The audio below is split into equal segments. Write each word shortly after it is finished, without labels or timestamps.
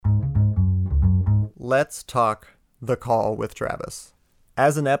let's talk The Call with Travis.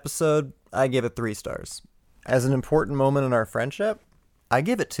 As an episode, I give it 3 stars. As an important moment in our friendship, I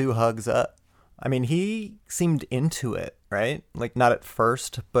give it 2 hugs up. I mean, he seemed into it, right? Like, not at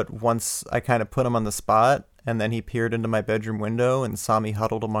first, but once I kind of put him on the spot, and then he peered into my bedroom window and saw me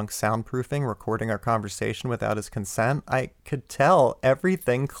huddled amongst soundproofing, recording our conversation without his consent, I could tell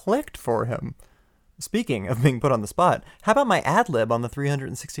everything clicked for him. Speaking of being put on the spot, how about my ad-lib on the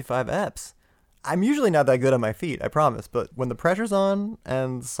 365 EPs? I'm usually not that good on my feet, I promise, but when the pressure's on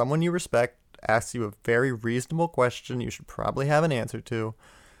and someone you respect asks you a very reasonable question you should probably have an answer to,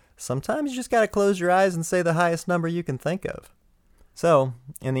 sometimes you just gotta close your eyes and say the highest number you can think of. So,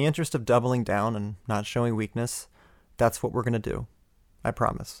 in the interest of doubling down and not showing weakness, that's what we're gonna do. I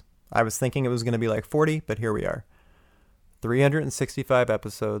promise. I was thinking it was gonna be like 40, but here we are. 365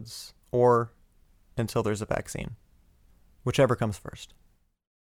 episodes, or until there's a vaccine. Whichever comes first.